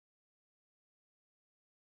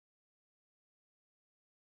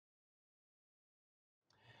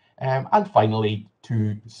And finally,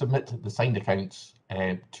 to submit the signed accounts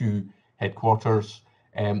to headquarters.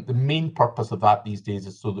 The main purpose of that these days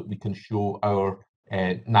is so that we can show our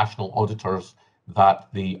national auditors that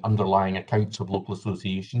the underlying accounts of local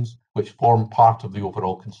associations, which form part of the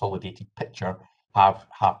overall consolidated picture, have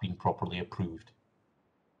been properly approved.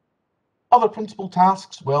 Other principal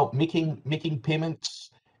tasks, well, making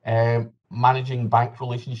payments, managing bank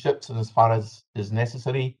relationships, and as far as is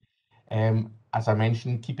necessary, as I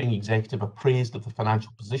mentioned, keeping executive appraised of the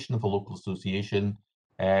financial position of the local association,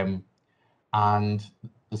 and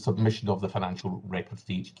the submission of the financial records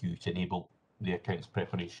to HQ to enable the accounts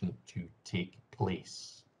preparation to take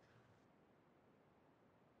place.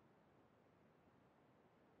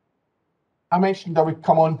 I mentioned I would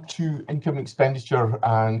come on to income expenditure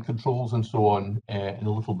and controls and so on in a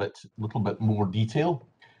little bit more detail.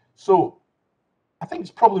 So I think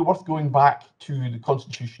it's probably worth going back to the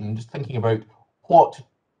Constitution and just thinking about what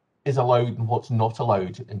is allowed and what's not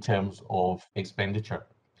allowed in terms of expenditure.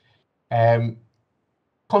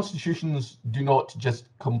 Constitutions do not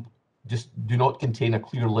do not contain a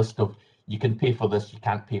clear list of you can pay for this, you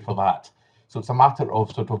can't pay for that. So it's a matter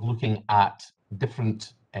of sort of looking at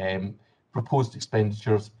different proposed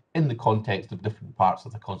expenditures in the context of different parts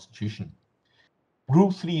of the Constitution.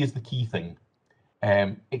 Rule 3 is the key thing.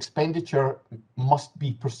 Expenditure must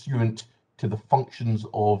be pursuant to the functions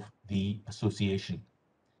of the association.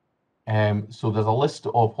 So there's a list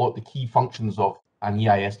of what the key functions of an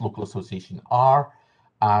EIS local association are,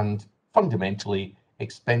 and fundamentally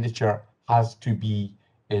expenditure has to be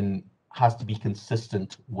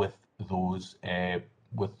consistent with those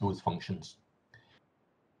functions.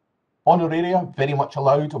 Honoraria, very much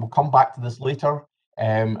allowed. We'll come back to this later,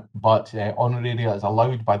 but honoraria is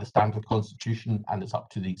allowed by the standard constitution, and it's up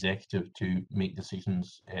to the executive to make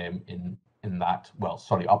decisions in that. Well,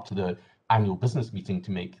 sorry, up to the annual business meeting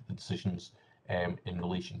to make the decisions in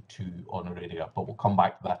relation to honoraria, but we'll come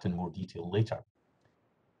back to that in more detail later.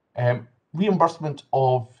 Reimbursement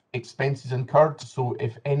of expenses incurred. So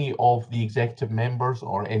if any of the executive members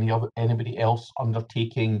or anybody else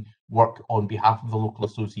undertaking work on behalf of the local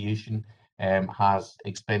association has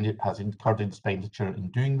incurred expenditure in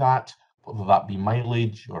doing that, whether that be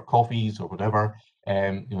mileage or coffees or whatever,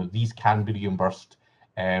 these can be reimbursed.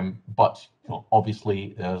 But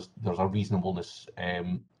obviously there's a reasonableness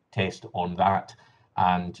test on that,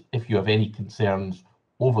 and if you have any concerns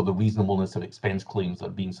over the reasonableness of expense claims that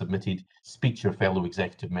are being submitted, speak to your fellow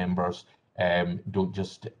executive members. Don't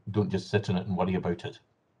just sit in it and worry about it.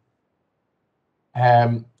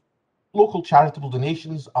 Local charitable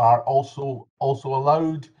donations are also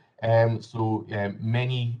allowed.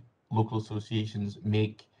 Many local associations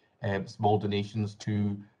make small donations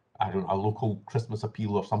to, I don't know, a local Christmas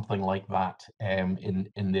appeal or something like that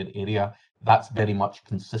in their area. That's very much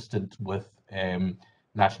consistent with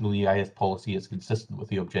national EIS policy. Is consistent with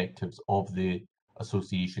the objectives of the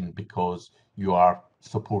association because you are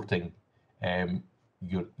supporting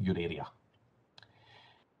your area.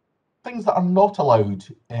 Things that are not allowed: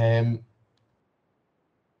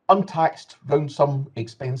 untaxed round sum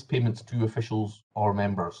expense payments to officials or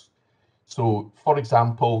members. So, for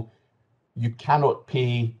example, you cannot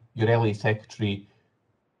pay your LA secretary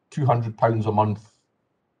 £200 a month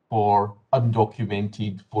for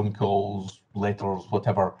undocumented phone calls, letters,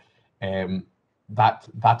 whatever.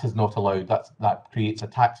 That is not allowed. That creates a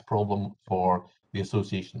tax problem for the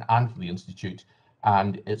association and for the institute,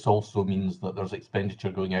 and it also means that there's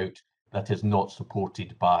expenditure going out that is not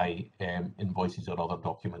supported by invoices or other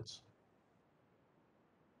documents.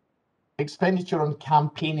 Expenditure on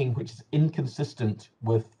campaigning, which is inconsistent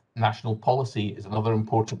with national policy, is another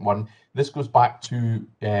important one. This goes back to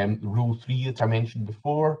Rule 3 that I mentioned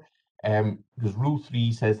before, because Rule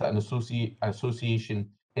 3 says that an association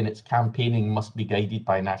in its campaigning must be guided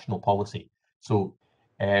by national policy. So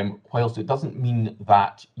whilst it doesn't mean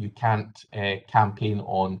that you can't campaign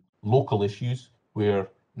on local issues where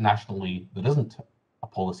nationally there isn't a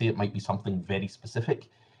policy, it might be something very specific.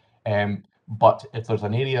 But if there's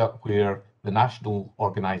an area where the national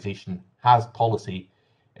organisation has policy,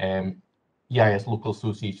 EIS local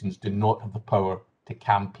associations do not have the power to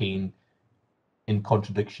campaign in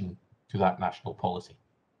contradiction to that national policy.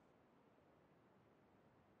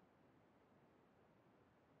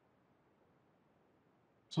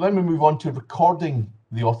 So then we move on to recording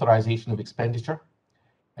the authorisation of expenditure.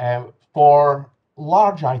 For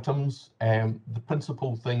large items, the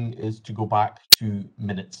principal thing is to go back to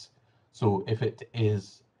minutes. So if it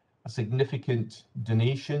is a significant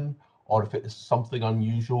donation, or if it is something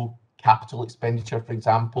unusual, capital expenditure, for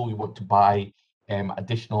example, you want to buy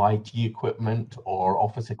additional IT equipment or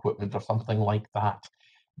office equipment or something like that,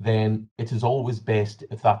 then it is always best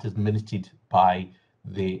if that is minuted by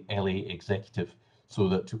the LA executive, so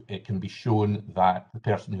that it can be shown that the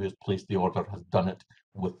person who has placed the order has done it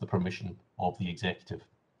with the permission of the executive.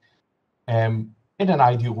 In an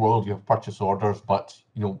ideal world, you have purchase orders, but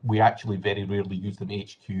we actually very rarely use them at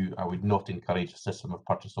HQ. I would not encourage a system of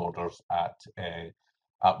purchase orders at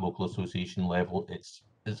local association level. It's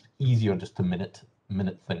easier just to minute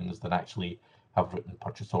things than actually have written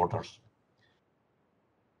purchase orders.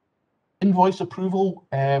 Invoice approval,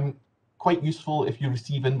 quite useful if you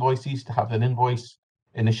receive invoices to have an invoice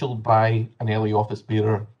initialed by an LA office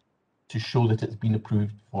bearer to show that it's been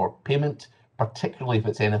approved for payment, particularly if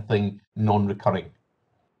it's anything non-recurring.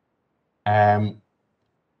 And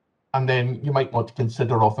then you might want to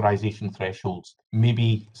consider authorization thresholds.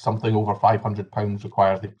 Maybe something over £500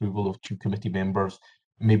 requires the approval of 2 committee members.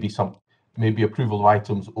 Maybe approval of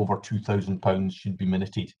items over £2,000 should be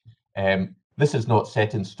minuted. This is not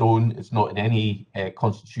set in stone. It's not in any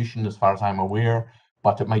constitution as far as I'm aware,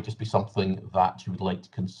 but it might just be something that you would like to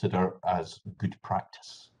consider as good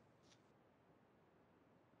practice.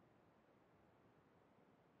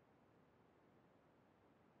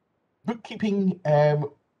 Bookkeeping.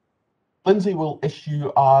 Lindsay will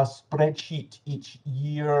issue a spreadsheet each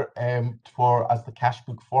year as the cash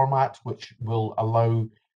book format, which will allow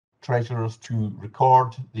treasurers to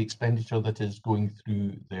record the expenditure that is going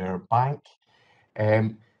through their bank.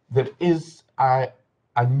 There is a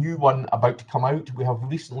new one about to come out. We have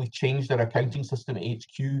recently changed our accounting system at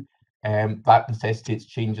HQ. That necessitates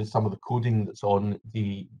changing some of the coding that's on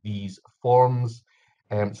these forms.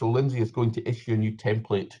 So Lindsay is going to issue a new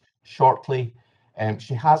template shortly.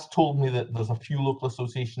 She has told me that there's a few local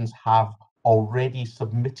associations have already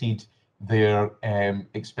submitted their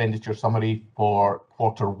expenditure summary for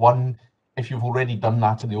Q1. If you've already done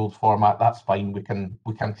that in the old format, that's fine. We can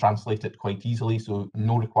translate it quite easily, so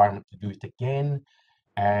no requirement to do it again.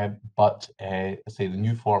 But I say the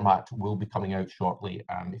new format will be coming out shortly,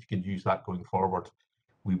 and if you could use that going forward,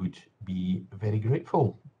 we would be very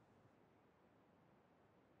grateful.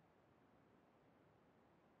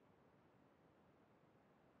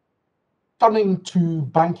 Turning to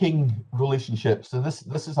banking relationships, so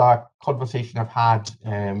this is a conversation I've had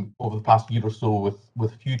over the past year or so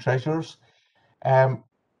with a few treasurers.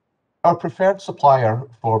 Our preferred supplier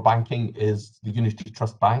for banking is the Unity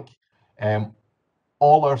Trust Bank.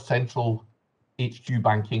 All our central HQ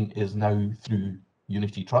banking is now through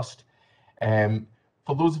Unity Trust.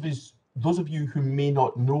 For those of you who may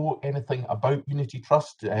not know anything about Unity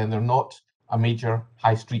Trust, and they're not a major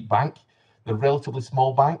high street bank, they're a relatively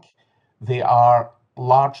small bank. They are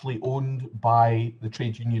largely owned by the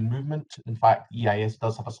trade union movement. In fact, EIS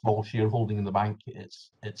does have a small shareholding in the bank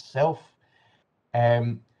itself.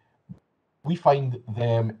 We find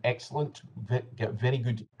them excellent, get very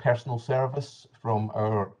good personal service from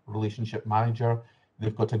our relationship manager.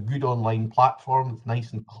 They've got a good online platform that's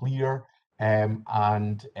nice and clear. And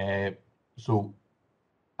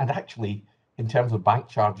actually, in terms of bank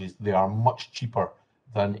charges, they are much cheaper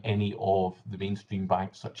than any of the mainstream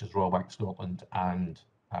banks, such as Royal Bank of Scotland and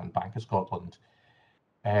Bank of Scotland.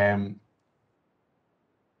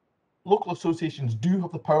 Local associations do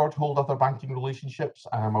have the power to hold other banking relationships.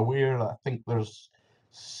 I'm aware that I think there's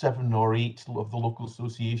 7 or 8 of the local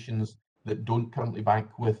associations that don't currently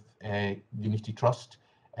bank with Unity Trust.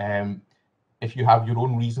 If you have your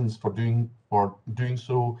own reasons for doing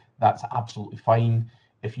so, that's absolutely fine.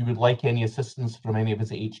 If you would like any assistance from any of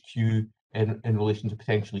us at HQ in relation to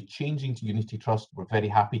potentially changing to Unity Trust, we're very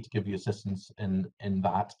happy to give you assistance in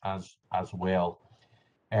that as well.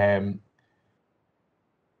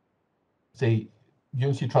 Say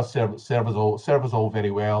Unity Trust serve us all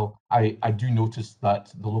very well. I do notice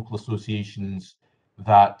that the local associations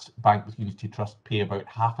that bank with Unity Trust pay about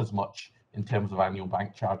half as much in terms of annual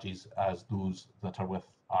bank charges as those that are with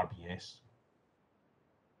RBS.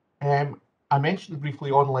 I mentioned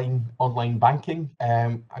briefly online banking.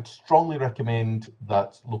 I'd strongly recommend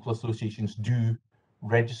that local associations do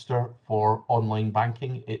register for online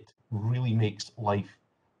banking. It really makes life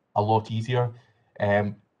a lot easier.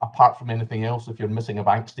 Apart from anything else, if you're missing a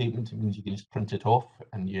bank statement, it means you can just print it off,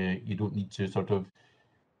 and you don't need to sort of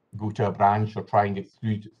go to a branch or try and get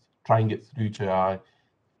through to a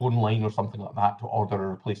phone line or something like that to order a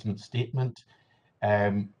replacement statement.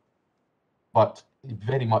 But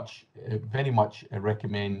very much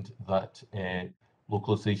recommend that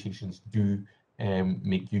local associations do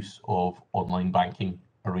make use of online banking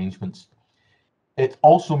arrangements. It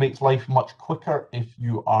also makes life much quicker if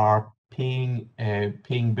you are paying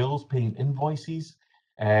bills, paying invoices.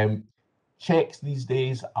 Checks these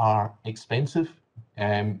days are expensive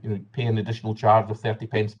pay an additional charge of 30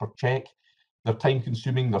 pence per cheque. They're time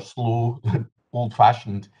consuming, they're slow, they're old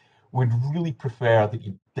fashioned. We'd really prefer that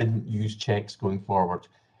you didn't use cheques going forward.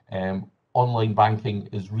 Online banking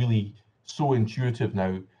is really so intuitive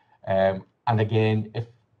now. And again,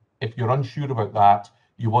 if you're unsure about that,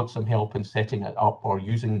 you want some help in setting it up or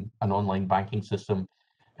using an online banking system,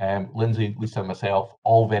 Lindsay, Lisa, and myself,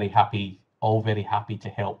 all very happy to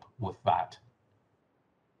help with that.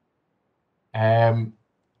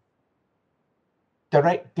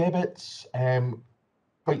 Direct debits,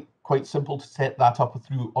 quite simple to set that up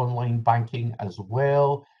through online banking as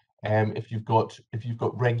well. If you've got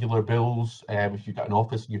regular bills, if you've got an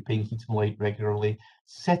office and you're paying heat and light regularly,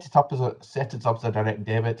 set it up as a direct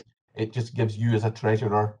debit. It just gives you as a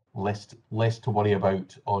treasurer less to worry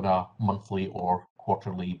about on a monthly or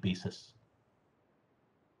quarterly basis.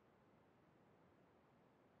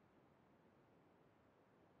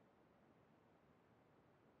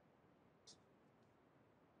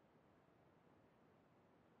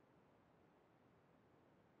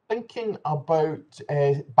 Thinking about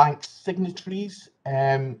bank signatories,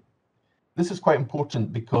 this is quite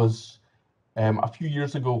important because a few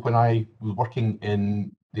years ago when I was working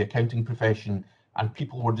in the accounting profession and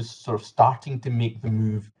people were just sort of starting to make the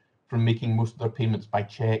move from making most of their payments by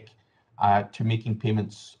cheque to making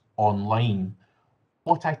payments online,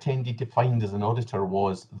 what I tended to find as an auditor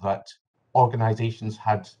was that organisations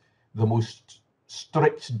had the most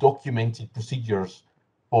strict documented procedures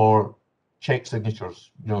for cheque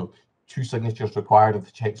signatures. Two signatures required if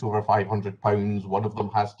the cheque's over £500. One of them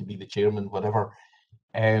has to be the chairman, whatever.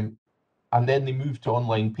 And then they moved to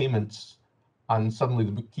online payments, and suddenly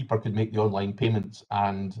the bookkeeper could make the online payments,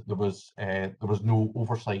 and there was no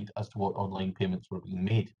oversight as to what online payments were being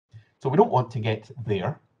made. So we don't want to get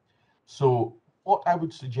there. So what I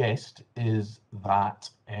would suggest is that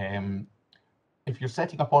if you're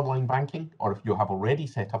setting up online banking, or if you have already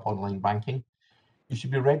set up online banking, you should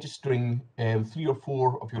be registering 3 or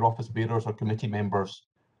 4 of your office bearers or committee members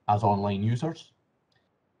as online users.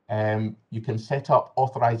 You can set up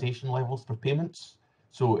authorization levels for payments.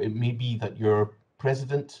 So it may be that your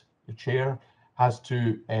president, your chair, has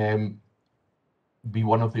to be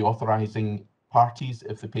one of the authorizing parties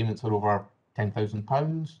if the payments are over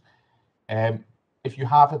 £10,000. If you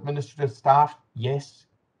have administrative staff, yes,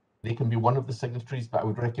 they can be one of the signatories, but I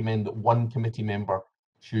would recommend that one committee member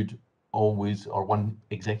should always, or one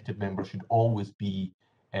executive member should always be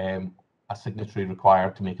a signatory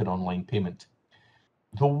required to make an online payment.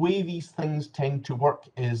 The way these things tend to work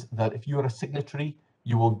is that if you're a signatory,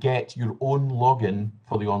 you will get your own login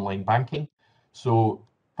for the online banking. So,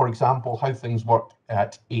 for example, how things work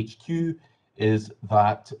at HQ is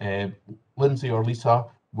that Lindsay or Lisa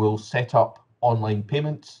will set up online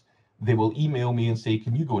payments. They will email me and say,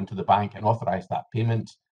 can you go into the bank and authorize that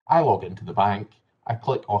payment? I log into the bank, I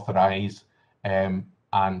click authorize, and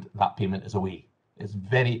that payment is away. It's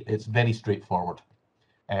very straightforward,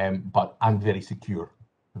 and very secure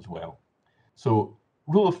as well. So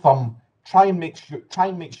rule of thumb, try and make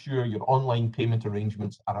sure your online payment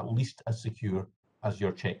arrangements are at least as secure as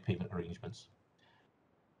your cheque payment arrangements.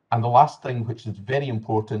 And the last thing, which is very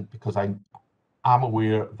important, because I am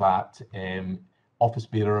aware that office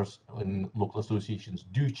bearers in local associations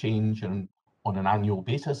do change on an annual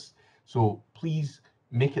basis. So please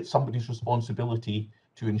make it somebody's responsibility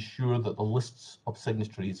to ensure that the lists of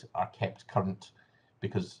signatories are kept current,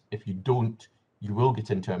 because if you don't, you will get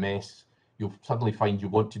into a mess. You'll suddenly find you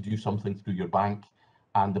want to do something through your bank,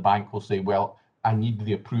 and the bank will say, well, I need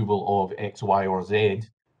the approval of X, Y, or Z.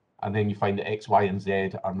 And then you find that X, Y, and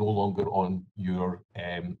Z are no longer on your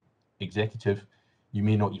executive. You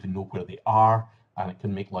may not even know where they are, and it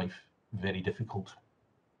can make life very difficult.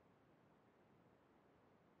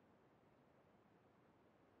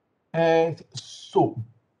 So,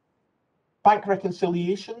 bank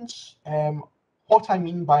reconciliations. What I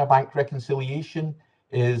mean by a bank reconciliation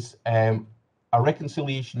is a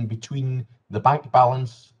reconciliation between the bank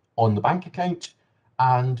balance on the bank account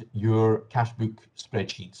and your cash book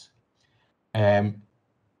spreadsheets.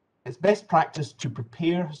 It's best practice to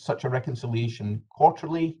prepare such a reconciliation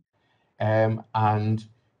quarterly, and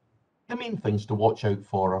the main things to watch out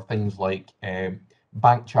for are things like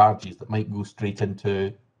bank charges that might go straight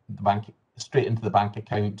into the bank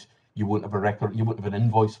account. You won't have a record, you won't have an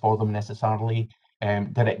invoice for them necessarily.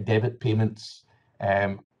 Direct debit payments,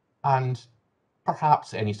 and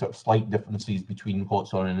perhaps any sort of slight differences between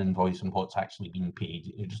what's on an invoice and what's actually being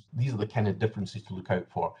paid. These are the kind of differences to look out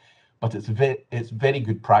for. But it's very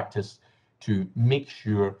good practice to make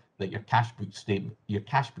sure that your cash book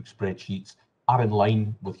spreadsheets are in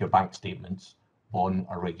line with your bank statements on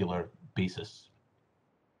a regular basis.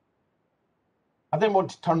 I then want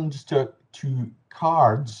to turn just to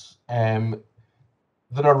cards.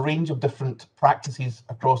 There are a range of different practices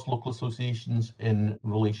across local associations in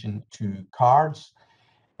relation to cards.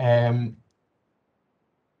 Some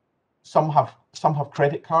have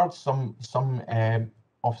credit cards. Some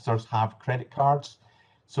officers have credit cards.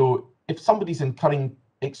 So if somebody's incurring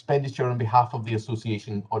expenditure on behalf of the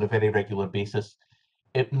association on a very regular basis,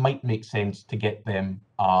 it might make sense to get them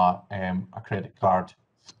a credit card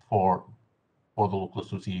for the local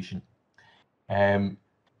association.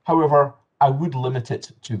 However, I would limit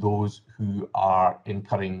it to those who are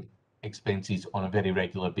incurring expenses on a very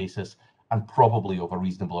regular basis and probably of a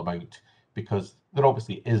reasonable amount, because there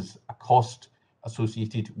obviously is a cost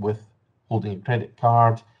associated with holding a credit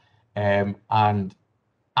card, and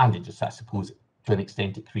it just, I suppose, to an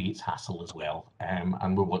extent, it creates hassle as well.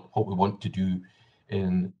 And what we want to do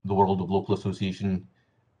in the world of local association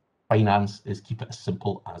finance is keep it as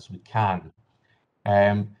simple as we can.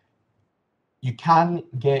 You can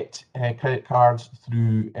get credit cards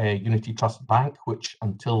through Unity Trust Bank, which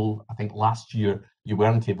until I think last year you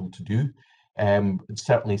weren't able to do.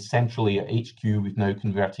 Certainly centrally at HQ, we've now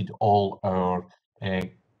converted all our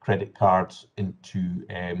credit cards into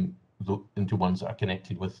ones that are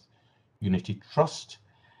connected with Unity Trust.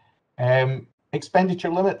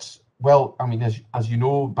 Expenditure limits. Well, I mean, as you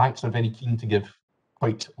know, banks are very keen to give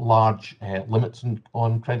quite large limits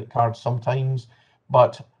on credit cards sometimes,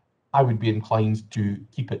 but I would be inclined to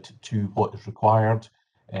keep it to what is required.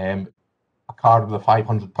 A card with a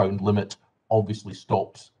 £500 limit obviously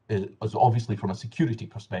is obviously from a security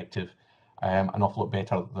perspective an awful lot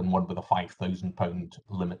better than one with a £5,000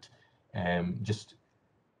 limit, just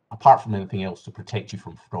apart from anything else to protect you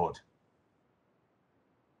from fraud.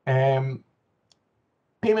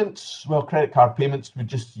 Payments, well, credit card payments would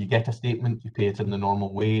just, you get a statement, you pay it in the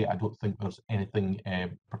normal way. I don't think there's anything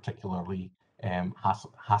particularly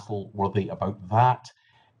hassle-worthy about that.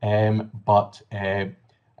 But I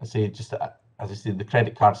say, just as I said, the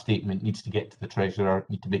credit card statement needs to get to the treasurer,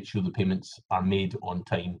 need to make sure the payments are made on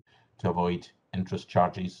time to avoid interest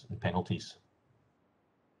charges and penalties.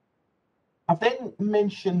 I've then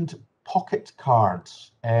mentioned pocket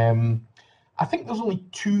cards. I think there's only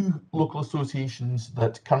 2 local associations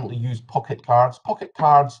that currently use pocket cards. Pocket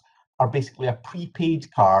cards are basically a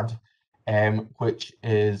prepaid card, which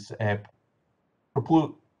is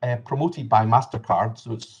promoted by MasterCard,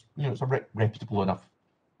 so it's it's a reputable enough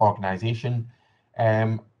organisation.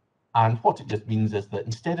 And what it just means is that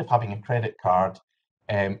instead of having a credit card,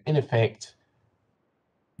 in effect,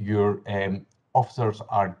 your officers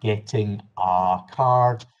are getting a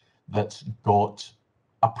card that's got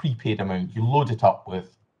a prepaid amount. You load it up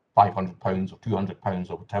with £500 or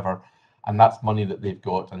 £200 or whatever, and that's money that they've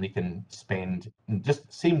got, and they can spend in just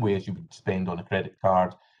the same way as you would spend on a credit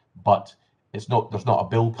card, but there's not a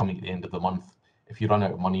bill coming at the end of the month. If you run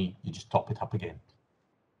out of money, you just top it up again.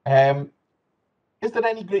 Is there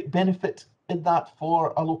any great benefit in that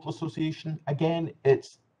for a local association? Again,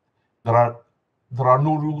 there are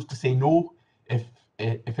no rules to say no if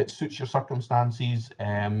it suits your circumstances.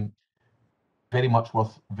 Very much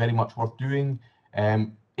worth doing.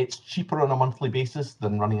 It's cheaper on a monthly basis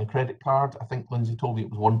than running a credit card. I think Lindsay told me it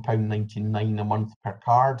was £1.99 a month per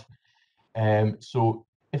card. So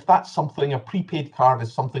if that's something, a prepaid card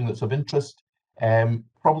is something that's of interest,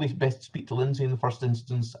 probably best to speak to Lindsay in the first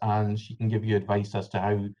instance, and she can give you advice as to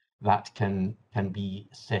how that can be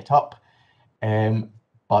set up.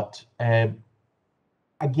 But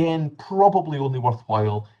again, probably only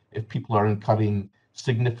worthwhile if people are incurring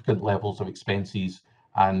significant levels of expenses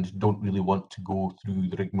and don't really want to go through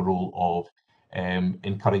the rigmarole of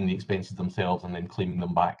incurring the expenses themselves and then claiming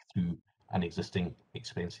them back through an existing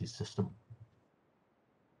expenses system.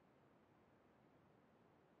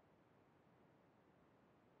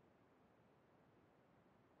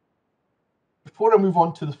 Before I move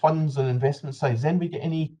on to the funds and investment side, does anybody get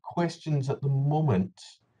any questions at the moment?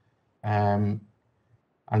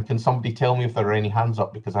 And can somebody tell me if there are any hands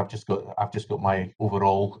up, because I've just got my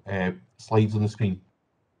overall slides on the screen.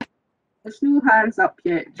 There's no hands up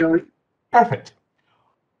yet, John. Perfect.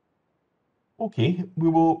 Okay, we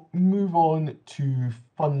will move on to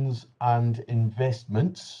funds and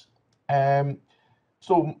investments.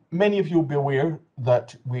 So many of you will be aware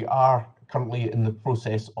that we are currently in the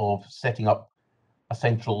process of setting up a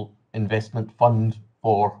central investment fund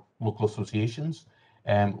for local associations,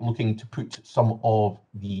 looking to put some of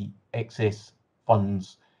the excess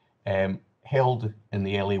funds held in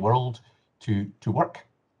the LA world to work.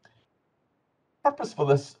 Purpose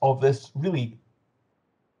of this really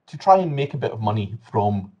to try and make a bit of money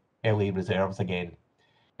from LA reserves again.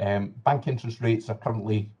 Bank interest rates are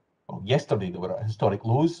currently, well, yesterday they were at historic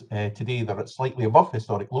lows. Today they're at slightly above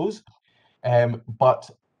historic lows. But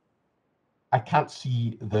I can't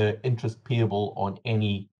see the interest payable on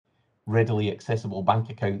any readily accessible bank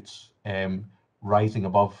accounts rising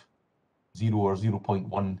above 0 or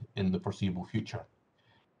 0.1 in the foreseeable future.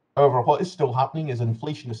 However, what is still happening is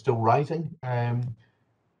inflation is still rising.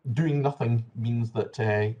 Doing nothing means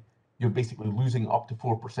that you're basically losing up to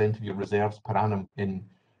 4% of your reserves per annum in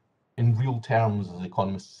real terms, as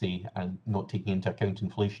economists say, and not taking into account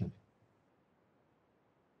inflation.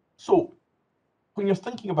 So when you're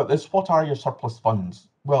thinking about this, what are your surplus funds?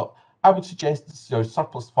 Well, I would suggest your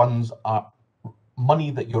surplus funds are money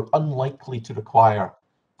that you're unlikely to require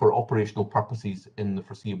for operational purposes in the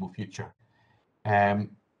foreseeable future.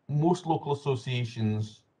 Most local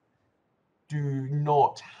associations do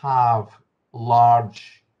not have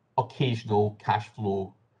large occasional cash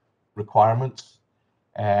flow requirements.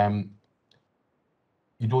 You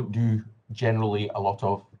don't do generally a lot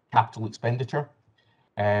of capital expenditure.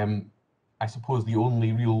 I suppose the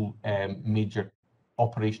only real major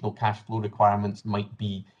operational cash flow requirements might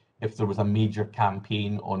be if there was a major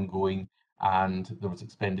campaign ongoing and there was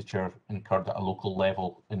expenditure incurred at a local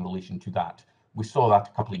level in relation to that. We saw that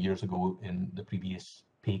a couple of years ago in the previous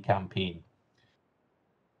pay campaign.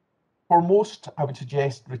 For most, I would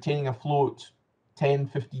suggest retaining a float 10,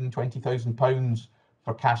 15, 20,000 pounds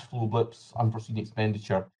for cash flow blips, unforeseen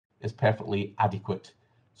expenditure is perfectly adequate.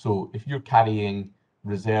 So if you're carrying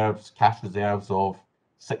reserves, cash reserves of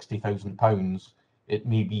 60,000 pounds, it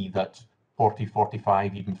may be that 40,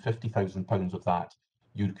 45, even 50,000 pounds of that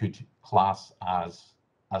you could class as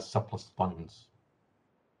surplus funds.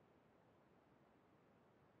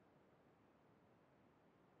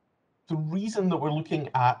 The reason that we're looking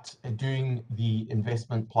at doing the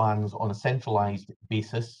investment plans on a centralised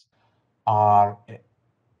basis are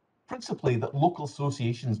principally that local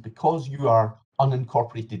associations, because you are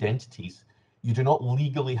unincorporated entities, you do not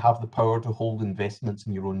legally have the power to hold investments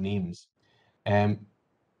in your own names.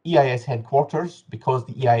 EIS headquarters, because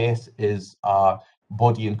the EIS is a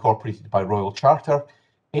body incorporated by Royal Charter,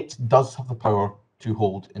 it does have the power to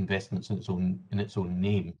hold investments in its own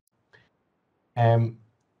name.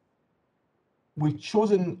 We've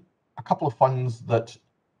chosen a couple of funds that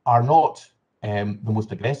are not the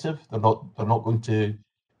most aggressive. They're not going to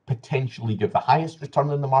potentially give the highest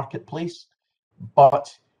return in the marketplace,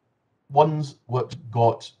 but ones that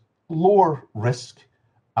got lower risk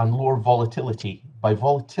and lower volatility. By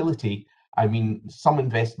volatility, I mean some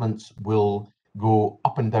investments will go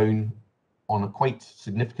up and down on a quite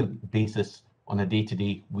significant basis on a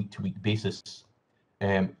day-to-day, week-to-week basis.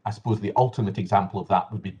 I suppose the ultimate example of that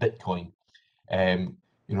would be Bitcoin.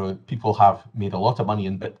 People have made a lot of money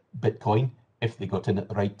in Bitcoin if they got in at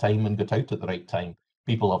the right time and got out at the right time.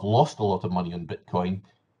 People have lost a lot of money on Bitcoin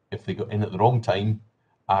if they got in at the wrong time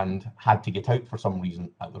and had to get out for some reason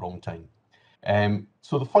at the wrong time.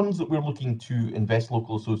 So the funds that we're looking to invest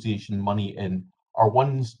local association money in are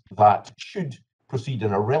ones that should proceed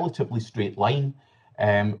in a relatively straight line,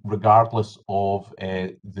 regardless of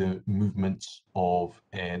the movements of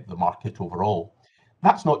the market overall.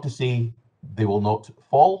 That's not to say they will not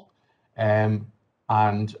fall. And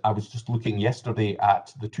I was just looking yesterday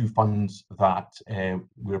at the two funds that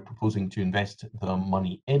we're proposing to invest the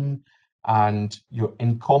money in. And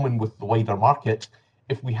in common with the wider market,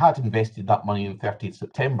 if we had invested that money on 30th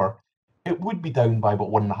September, it would be down by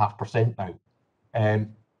about 1.5% now.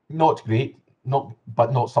 Not great,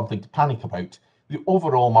 but not something to panic about. The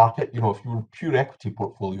overall market, if you were a pure equity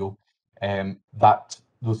portfolio,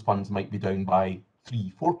 those funds might be down by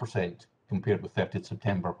 3-4% compared with 30th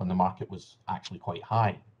September when the market was actually quite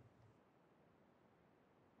high.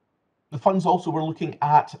 The funds also we're looking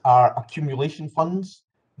at are accumulation funds.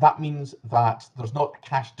 That means that there's not a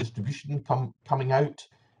cash distribution coming out.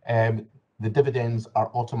 The dividends are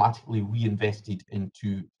automatically reinvested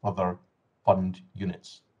into other fund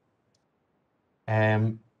units.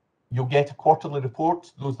 You'll get a quarterly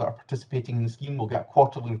report. Those that are participating in the scheme will get a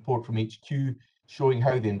quarterly report from HQ showing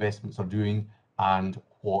how the investments are doing and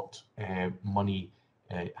what money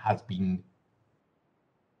has been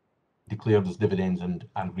declared as dividends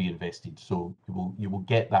and reinvested. So you will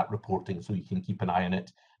get that reporting so you can keep an eye on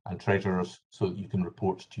it, and treasurers so that you can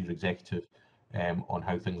report to your executive on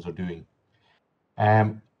how things are doing.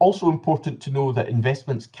 Also important to know that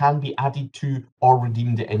investments can be added to or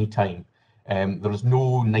redeemed at any time. There is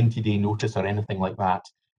no 90-day notice or anything like that.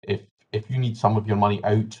 If you need some of your money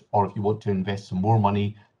out, or if you want to invest some more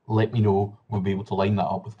money, let me know. We'll be able to line that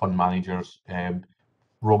up with fund managers.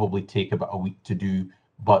 Probably take about a week to do,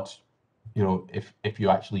 but if you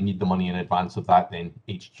actually need the money in advance of that, then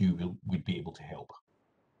HQ would be able to help.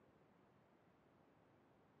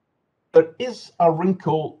 There is a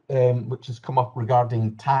wrinkle which has come up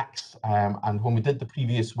regarding tax, and when we did the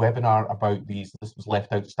previous webinar about these, this was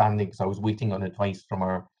left outstanding because I was waiting on advice from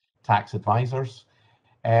our tax advisors.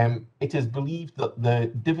 It is believed that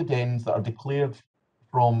the dividends that are declared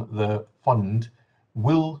from the fund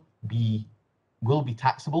will be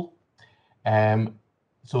taxable.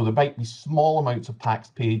 So there might be small amounts of tax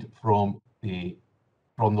paid from the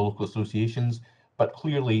local associations, but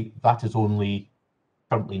clearly that is only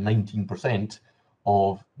currently 19%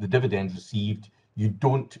 of the dividends received. You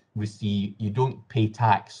don't pay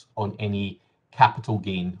tax on any capital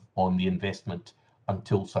gain on the investment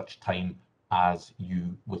until such time as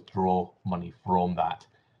you withdraw money from that.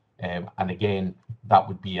 And again, that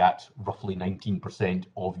would be at roughly 19%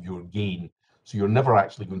 of your gain. So you're never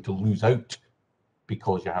actually going to lose out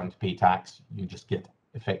because you're having to pay tax. You just get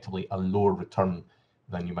effectively a lower return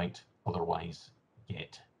than you might otherwise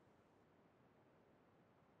get.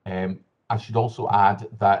 I should also add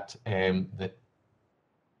that that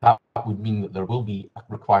would mean that there will be a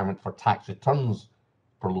requirement for tax returns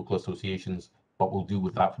for local associations, but we'll deal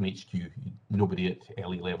with that from HQ. Nobody at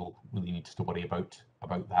LE level really needs to worry about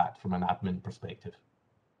that from an admin perspective.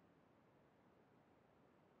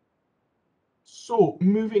 So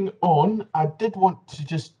moving on, I did want to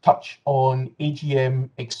just touch on AGM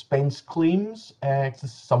expense claims. This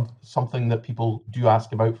is something that people do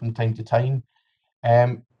ask about from time to time.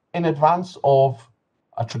 In advance of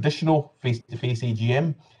a traditional face-to-face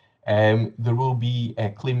AGM, there will be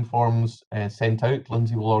claim forms sent out.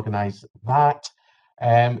 Lindsay will organise that.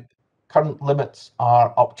 Current limits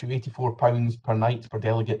are up to £84 per night per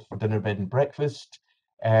delegate for dinner, bed and breakfast,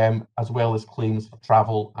 as well as claims for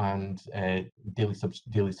travel and daily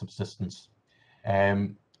subsistence.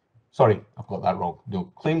 Sorry, I've got that wrong. No,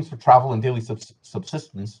 claims for travel and daily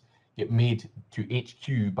subsistence get made to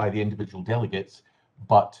HQ by the individual delegates,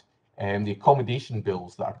 but the accommodation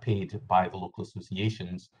bills that are paid by the local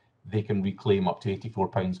associations, they can reclaim up to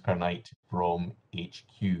 £84 per night from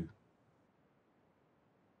HQ.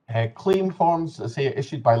 Claim forms, say,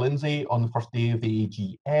 issued by Lindsay on the first day of the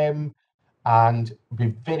AGM, and be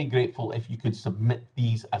very grateful if you could submit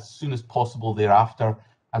these as soon as possible thereafter,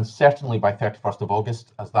 and certainly by 31st of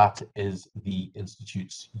August, as that is the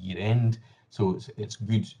Institute's year end. So it's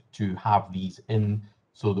good to have these in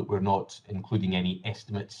so that we're not including any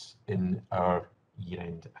estimates in our year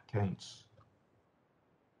end accounts.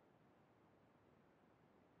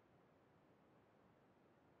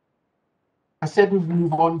 I said we would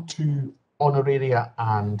move on to honoraria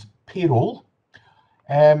and payroll.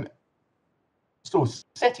 So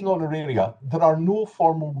setting honoraria, there are no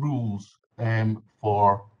formal rules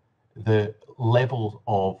for the level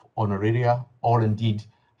of honoraria, or indeed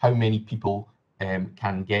how many people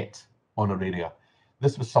can get honoraria.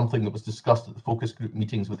 This was something that was discussed at the focus group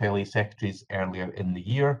meetings with LA secretaries earlier in the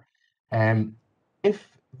year.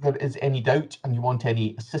 If there is any doubt and you want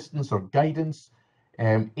any assistance or guidance,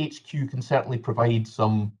 HQ can certainly provide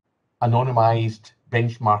some anonymized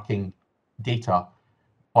benchmarking data,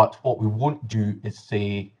 but what we won't do is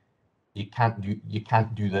say you can't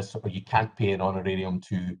do this, or you can't pay an honorarium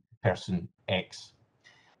to person X.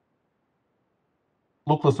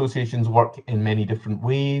 Local associations work in many different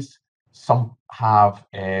ways. Some have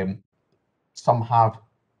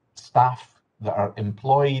staff that are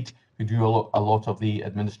employed who do a lot of the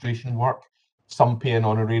administration work. Some pay an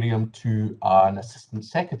honorarium to an assistant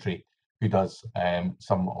secretary who does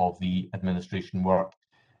some of the administration work.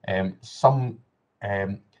 Some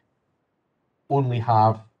only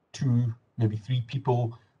have 2, maybe 3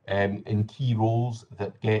 people in key roles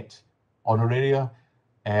that get honoraria.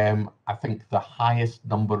 I think the highest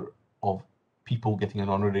number of people getting an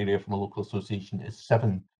honoraria from a local association is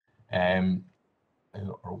 7,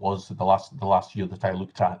 or was the last year that I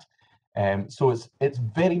looked at. So it's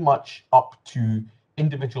very much up to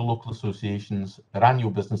individual local associations, their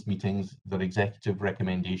annual business meetings, their executive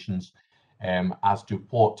recommendations as to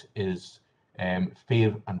what is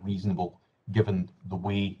fair and reasonable, given the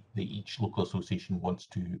way that each local association wants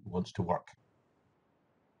to work.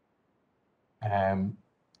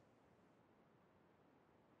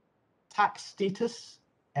 Tax status.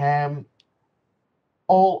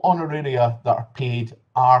 All honoraria that are paid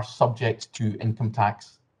are subject to income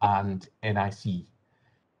tax and NIC.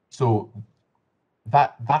 So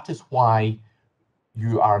that is why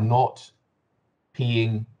you are not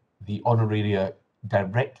paying the honoraria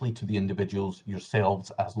directly to the individuals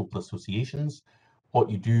yourselves as local associations. What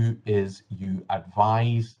you do is you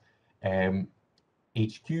advise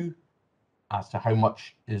HQ as to how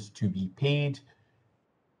much is to be paid.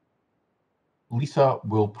 Lisa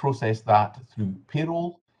will process that through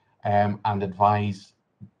payroll and advise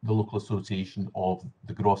the local association of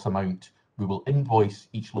the gross amount. We will invoice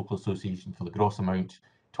each local association for the gross amount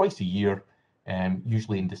twice a year,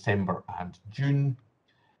 usually in December and June.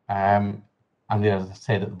 And then, as I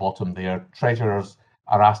said at the bottom there, treasurers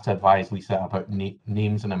are asked to advise Lisa about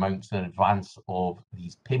names and amounts in advance of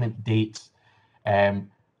these payment dates. And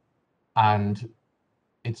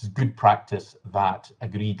it's good practice that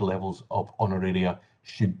agreed levels of honoraria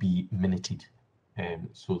should be minuted,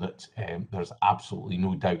 so that there's absolutely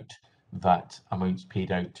no doubt that amounts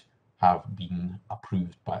paid out have been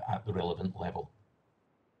approved at the relevant level.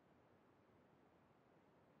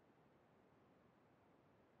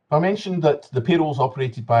 I mentioned that the payroll is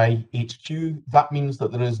operated by HQ. That means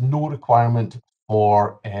that there is no requirement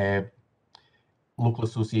for local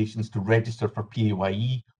associations to register for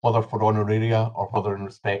PAYE, whether for honoraria or whether in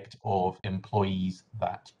respect of employees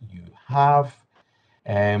that you have.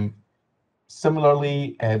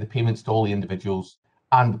 Similarly, the payments to all the individuals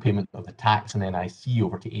and the payment of the tax and NIC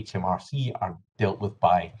over to HMRC are dealt with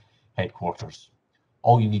by headquarters.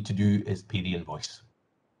 All you need to do is pay the invoice.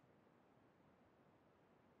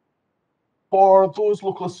 For those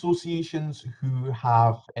local associations who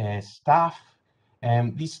have staff,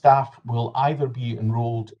 these staff will either be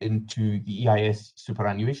enrolled into the EIS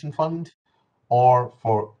superannuation fund or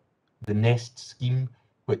for the NEST scheme,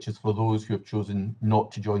 which is for those who have chosen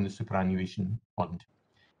not to join the superannuation fund.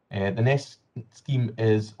 The NEST scheme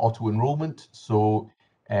is auto-enrollment, so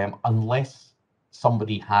unless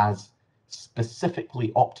somebody has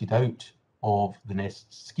specifically opted out of the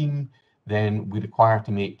NEST scheme, then we require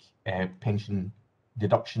to make pension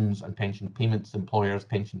deductions and pension payments, employers'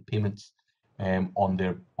 pension payments on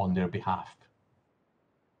their behalf.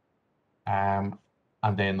 And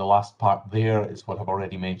then the last part there is what I've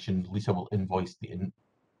already mentioned. Lisa will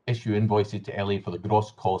issue invoices to LA for the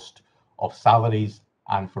gross cost of salaries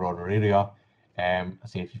and for honoraria. I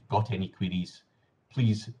say if you've got any queries,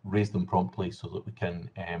 please raise them promptly so that we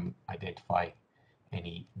can identify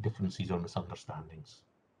any differences or misunderstandings.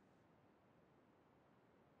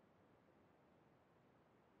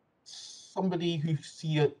 Somebody who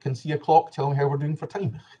can see a clock, tell me how we're doing for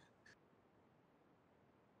time.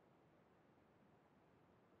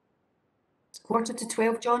 It's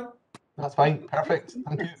 11:45, John. That's fine, perfect,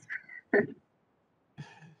 thank you.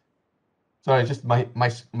 Sorry, just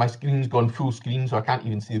my screen's gone full screen, so I can't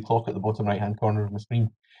even see the clock at the bottom right-hand corner of my screen.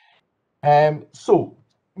 So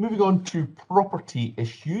moving on to property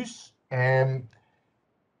issues. Many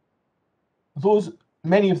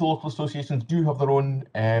of the local associations do have their own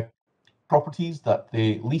properties that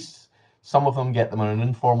they lease. Some of them get them on an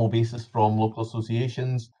informal basis from local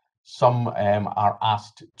associations. Some are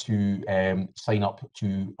asked to sign up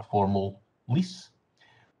to a formal lease.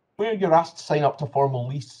 Where you're asked to sign up to a formal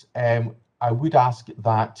lease, I would ask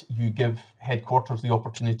that you give headquarters the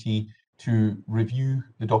opportunity to review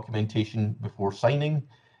the documentation before signing.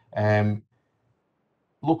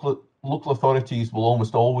 Local authorities will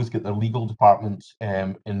almost always get their legal department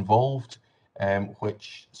involved,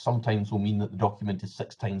 which sometimes will mean that the document is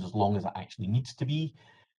 6 times as long as it actually needs to be,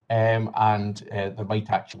 and there might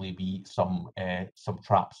actually be some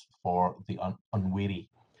traps for the unwary.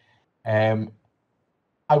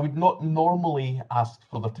 I would not normally ask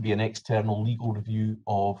for there to be an external legal review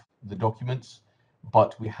of the documents,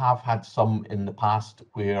 but we have had some in the past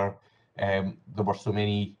where there were so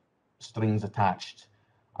many strings attached.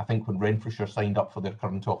 I think when Renfrewshire signed up for their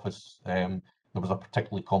current office, there was a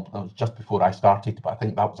particularly that was just before I started, but I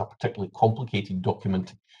think that was a particularly complicated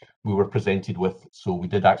document we were presented with, so we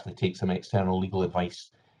did actually take some external legal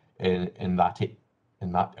advice in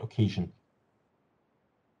that occasion.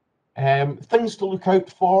 Things to look out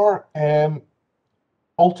for: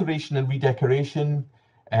 alteration and redecoration.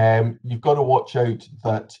 You've got to watch out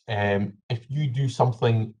that if you do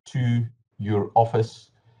something to your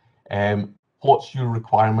office, what's your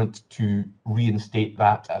requirement to reinstate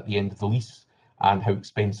that at the end of the lease, and how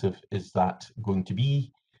expensive is that going to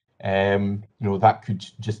be? That could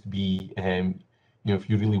just be, if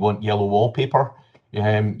you really want yellow wallpaper,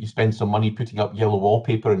 you spend some money putting up yellow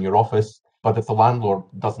wallpaper in your office, but if the landlord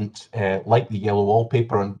doesn't like the yellow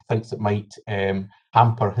wallpaper and thinks it might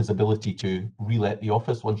hamper his ability to relet the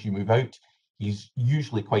office once you move out, he's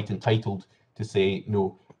usually quite entitled to say,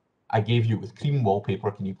 no, I gave you with cream wallpaper,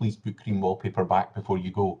 can you please put cream wallpaper back before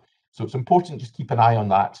you go? So it's important just keep an eye on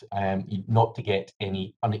that, not to get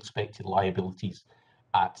any unexpected liabilities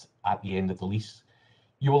at the end of the lease.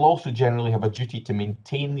 You will also generally have a duty to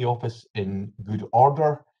maintain the office in good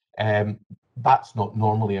order. That's not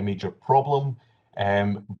normally a major problem,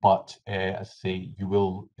 but as I say,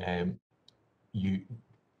 you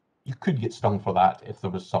could get stung for that if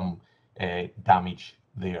there was some damage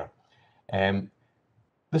there.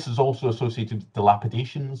 This is also associated with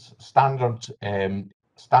dilapidations, standard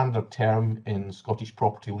term in Scottish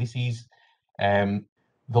property leases. The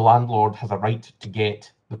landlord has a right to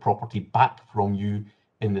get the property back from you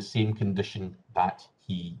in the same condition that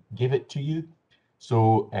he gave it to you.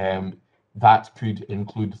 So that could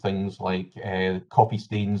include things like coffee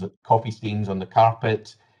stains on the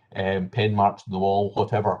carpet, pen marks on the wall,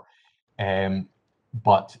 whatever.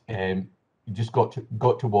 But you just got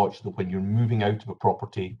to watch that when you're moving out of a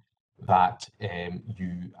property, that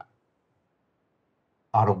you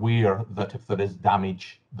are aware that if there is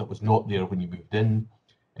damage that was not there when you moved in,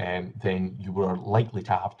 then you were likely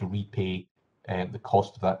to have to repay the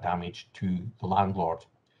cost of that damage to the landlord.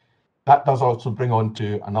 That does also bring on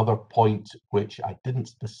to another point, which I didn't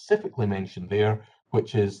specifically mention there,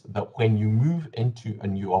 which is that when you move into a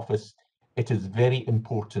new office, it is very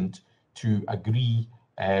important to agree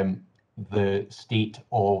the state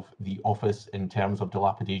of the office in terms of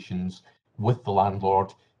dilapidations with the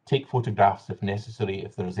landlord, take photographs if necessary,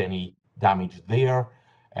 if there's any damage there,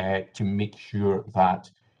 to make sure that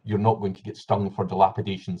you're not going to get stung for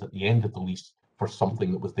dilapidations at the end of the lease for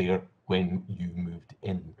something that was there when you moved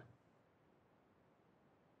in.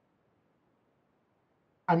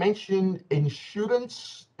 I mentioned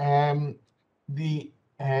insurance. The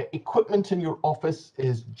equipment in your office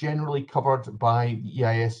is generally covered by the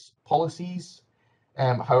EIS policies.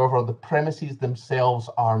 However, the premises themselves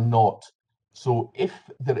are not. So if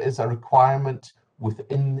there is a requirement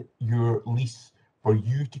within your lease for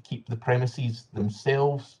you to keep the premises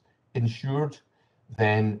themselves insured,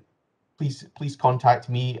 then please contact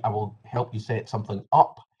me. I will help you set something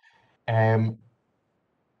up.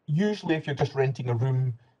 Usually, if you're just renting a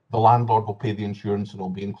room, the landlord will pay the insurance and it'll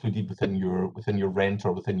be included within your rent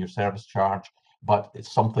or within your service charge, but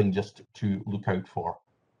it's something just to look out for.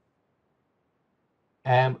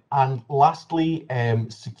 And lastly,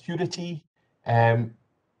 security. As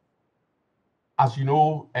you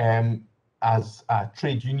know, as a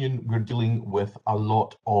trade union, we're dealing with a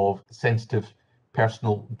lot of sensitive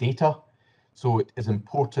personal data. So it is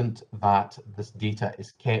important that this data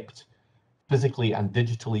is kept physically and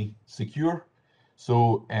digitally secure.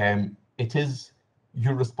 So it is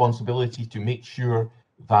your responsibility to make sure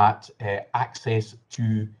that access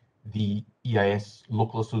to the EIS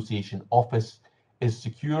Local Association office is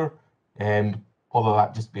secure, whether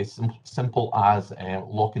that just be as simple as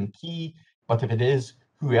lock and key, but if it is,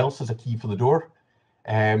 who else has a key for the door?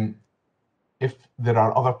 If there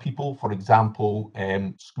are other people, for example,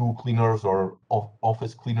 school cleaners or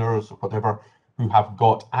office cleaners or whatever, who have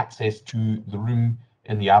got access to the room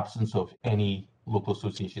in the absence of any local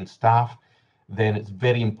association staff, then it's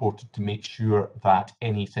very important to make sure that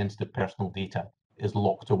any sensitive personal data is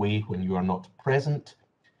locked away when you are not present.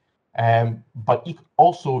 But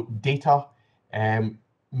also data,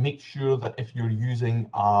 make sure that if you're using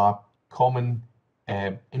a common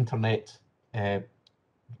internet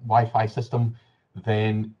Wi-Fi system,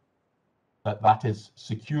 then that is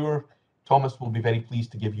secure. Thomas will be very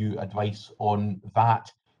pleased to give you advice on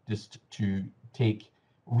that, just to take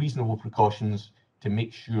reasonable precautions to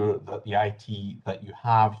make sure that the IT that you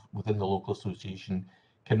have within the local association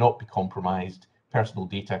cannot be compromised, personal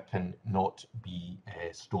data cannot be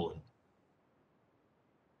stolen.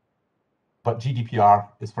 But GDPR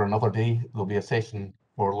is for another day. There'll be a session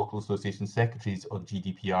for local association secretaries on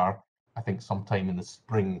GDPR, I think sometime in the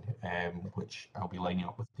spring, which I'll be lining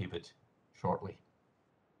up with David shortly.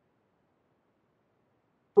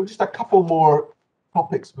 So just a couple more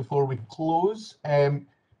topics before we close.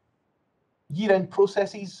 Year-end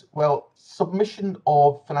processes. Well, submission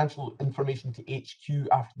of financial information to HQ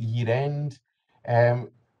after the year end.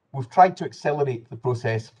 We've tried to accelerate the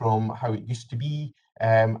process from how it used to be,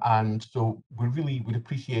 and so we really would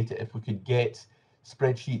appreciate it if we could get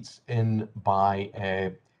spreadsheets in by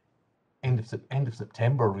end of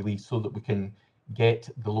September, really, so that we can get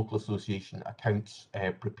the local association accounts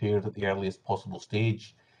prepared at the earliest possible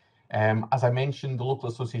stage. As I mentioned, the local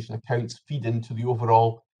association accounts feed into the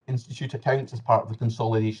overall institute accounts as part of the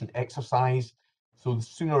consolidation exercise. So the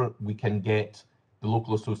sooner we can get the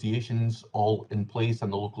local associations all in place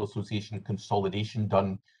and the local association consolidation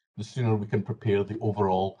done, the sooner we can prepare the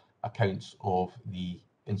overall accounts of the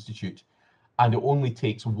institute. And it only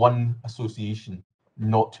takes one association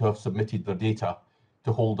not to have submitted their data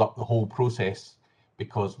to hold up the whole process,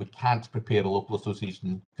 because we can't prepare a local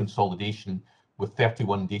association consolidation with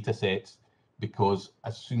 31 data sets, because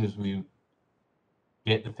as soon as we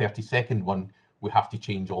get the 32nd one, we have to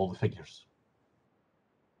change all the figures.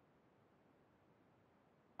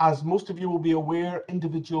 As most of you will be aware,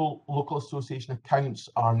 individual local association accounts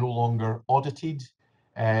are no longer audited.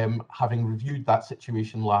 having reviewed that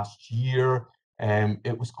situation last year,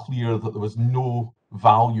 it was clear that there was no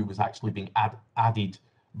value was actually being added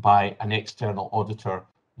by an external auditor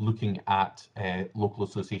looking at local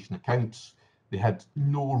association accounts. They had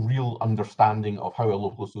no real understanding of how a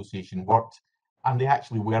local association worked, and they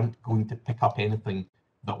actually weren't going to pick up anything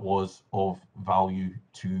that was of value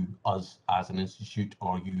to us as an institute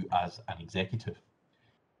or you as an executive.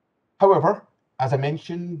 However, as I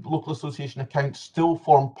mentioned, local association accounts still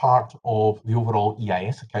form part of the overall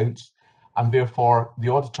EIS accounts, and therefore the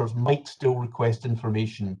auditors might still request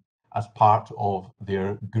information as part of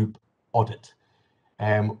their group audit.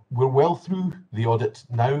 We're well through the audit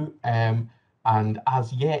now, and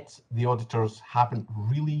as yet the auditors haven't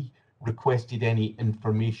really requested any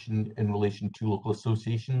information in relation to local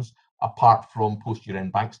associations apart from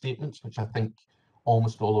post-year-end bank statements, which I think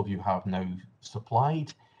almost all of you have now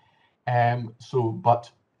supplied.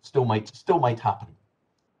 But still might happen.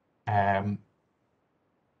 And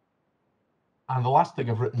the last thing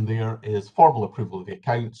I've written there is formal approval of the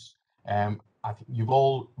accounts. I think you've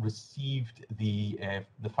all received the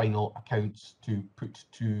final accounts to put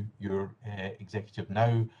to your executive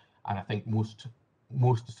now, and I think most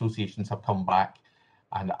associations have come back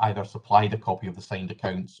and either supplied a copy of the signed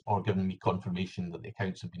accounts or given me confirmation that the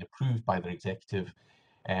accounts have been approved by their executive.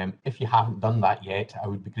 If you haven't done that yet, I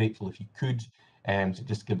would be grateful if you could. It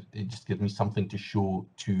just gives me something to show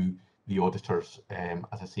to the auditors,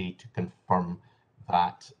 as I say, to confirm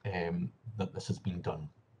that that this has been done.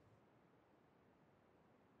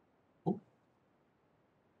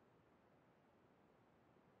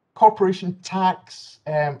 Corporation tax.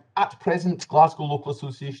 At present, Glasgow Local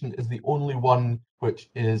Association is the only one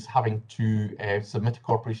which is having to submit a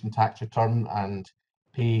corporation tax return and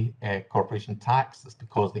pay corporation tax. That's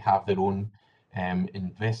because they have their own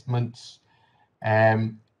investments.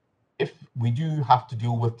 If we do have to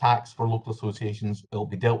deal with tax for local associations, it'll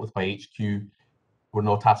be dealt with by HQ. We're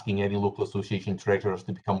not asking any local association treasurers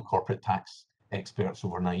to become corporate tax experts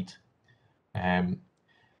overnight.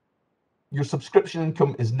 Your subscription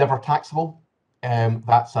income is never taxable.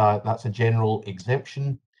 That's a general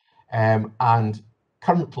exemption. And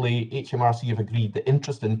currently, HMRC have agreed that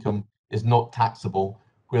interest income is not taxable,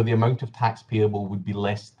 where the amount of tax payable would be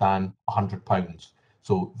less than £100.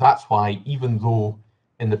 So that's why, even though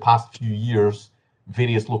in the past few years,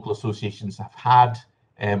 various local associations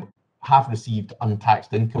have received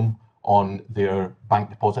untaxed income on their bank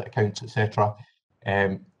deposit accounts, etc.,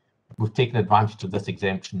 we've taken advantage of this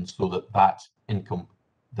exemption so that income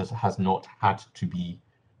has not had to be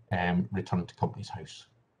returned to Companies House,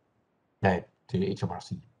 to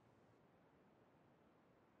HMRC.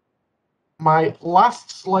 My last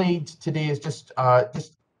slide today is just a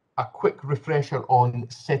quick refresher on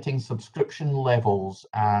setting subscription levels,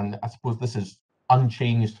 and I suppose this is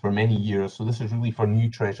unchanged for many years, so this is really for new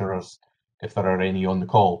treasurers, if there are any on the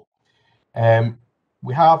call.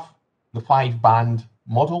 We have the 5-band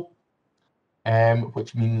model,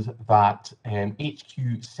 which means that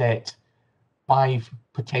HQ set 5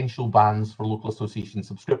 potential bands for local association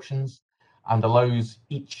subscriptions and allows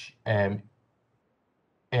each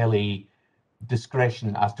LA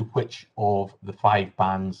discretion as to which of the 5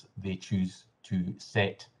 bands they choose to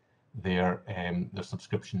set their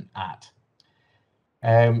subscription at.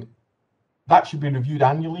 That should be reviewed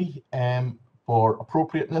annually for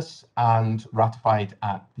appropriateness and ratified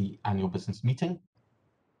at the annual business meeting.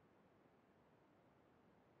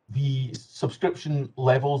 The subscription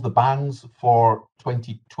levels, the bands for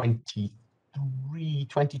 2022-23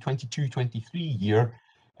 year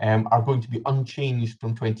are going to be unchanged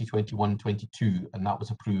from 2021-22, and that was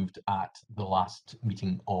approved at the last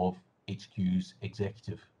meeting of HQ's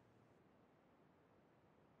executive.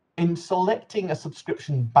 In selecting a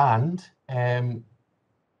subscription band,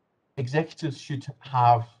 executives should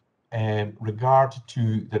have regard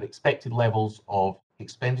to their expected levels of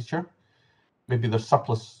expenditure, maybe their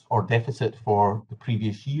surplus or deficit for the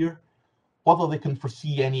previous year, whether they can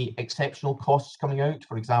foresee any exceptional costs coming out,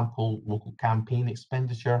 for example, local campaign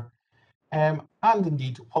expenditure, and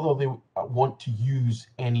indeed whether they want to use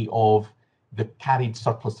any of the carried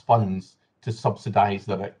surplus funds to subsidise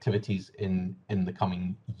their activities in the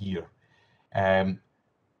coming year. A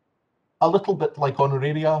little bit like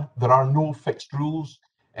honoraria, there are no fixed rules.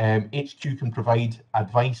 HQ can provide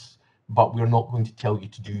advice, but we're not going to tell you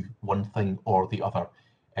to do one thing or the other.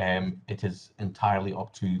 It is entirely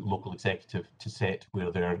up to local executive to set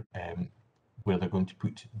where they're going to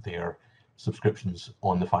put their subscriptions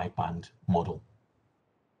on the 5-band model.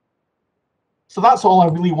 So that's all I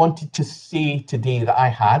really wanted to say today that I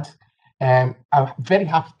had. I'm very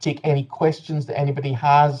happy to take any questions that anybody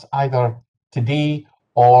has, either today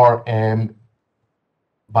or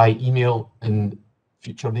by email in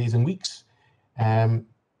future days and weeks.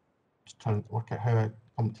 Just trying to work out how I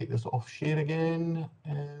come take this off share again.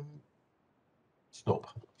 Stop.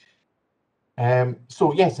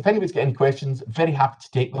 So yes, if anybody's got any questions, very happy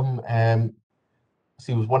to take them.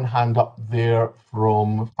 See, there was one hand up there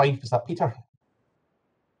from Fife. Is that Peter?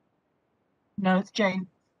 No, it's Jane.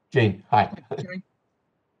 Jane, hi. Jane.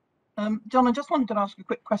 John, I just wanted to ask a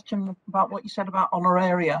quick question about what you said about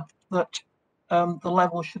honoraria, that the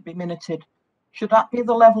level should be minuted. Should that be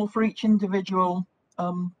the level for each individual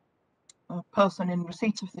person in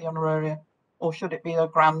receipt of the honoraria, or should it be a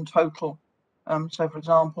grand total? So, for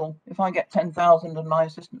example, if I get 10,000 and my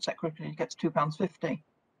assistant secretary gets £2.50,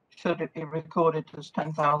 should it be recorded as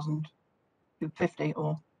 10,250,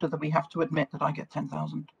 or do we have to admit that I get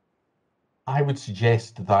 10,000? I would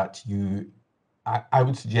suggest that I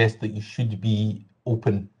would suggest that you should be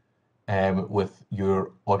open with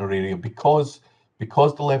your honoraria because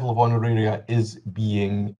the level of honoraria is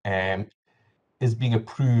being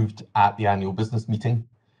approved at the annual business meeting.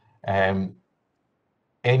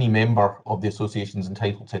 Any member of the association is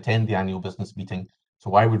entitled to attend the annual business meeting,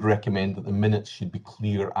 so I would recommend that the minutes should be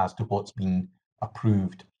clear as to what's been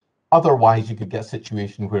approved. Otherwise, you could get a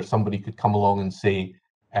situation where somebody could come along and say,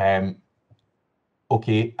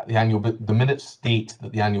 okay, the minutes state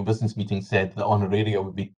that the annual business meeting said that honoraria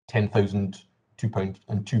would be £10,000, £2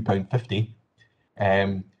 and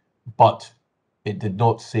 £2.50, but it did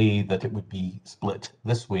not say that it would be split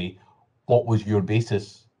this way. What was your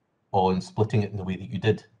basis on splitting it in the way that you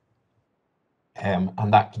did? And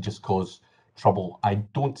that could just cause trouble. I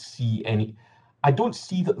don't see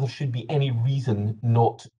that there should be any reason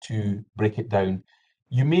not to break it down.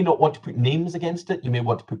 You may not want to put names against it. You may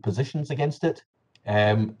want to put positions against it.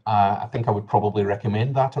 I think I would probably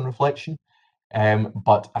recommend that on reflection.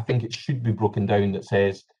 But I think it should be broken down that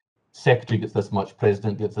says secretary gets this much,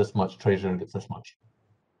 president gets this much, treasurer gets this much.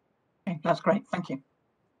 Okay, that's great. Thank you.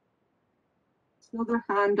 Another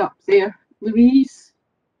hand up there. Louise?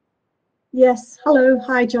 Yes, hello.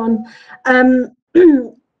 Hi, John.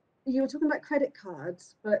 You were talking about credit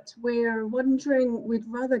cards, but we're wondering, we'd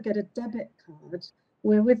rather get a debit card.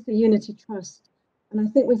 We're with the Unity Trust, and I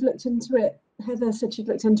think we've looked into it. Heather said she'd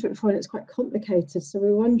looked into it before, and it's quite complicated. So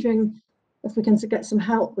we're wondering if we can get some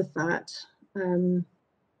help with that.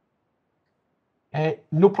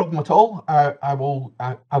 No problem at all. I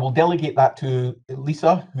will delegate that to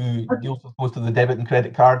Lisa, who deals with most of the debit and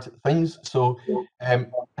credit card things. So,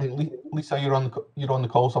 Lisa, you're on the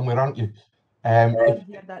call somewhere, aren't you?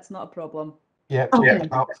 Yeah, that's not a problem. Yeah, so Okay.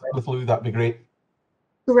 pick that up with Lou, that'd be great.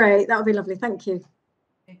 Great, that would be lovely. Thank you.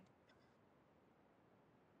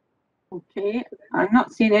 Okay, I'm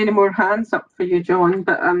not seeing any more hands up for you, John,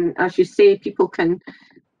 but as you say, people can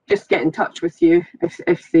just get in touch with you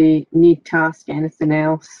if they need to ask anything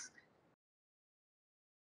else.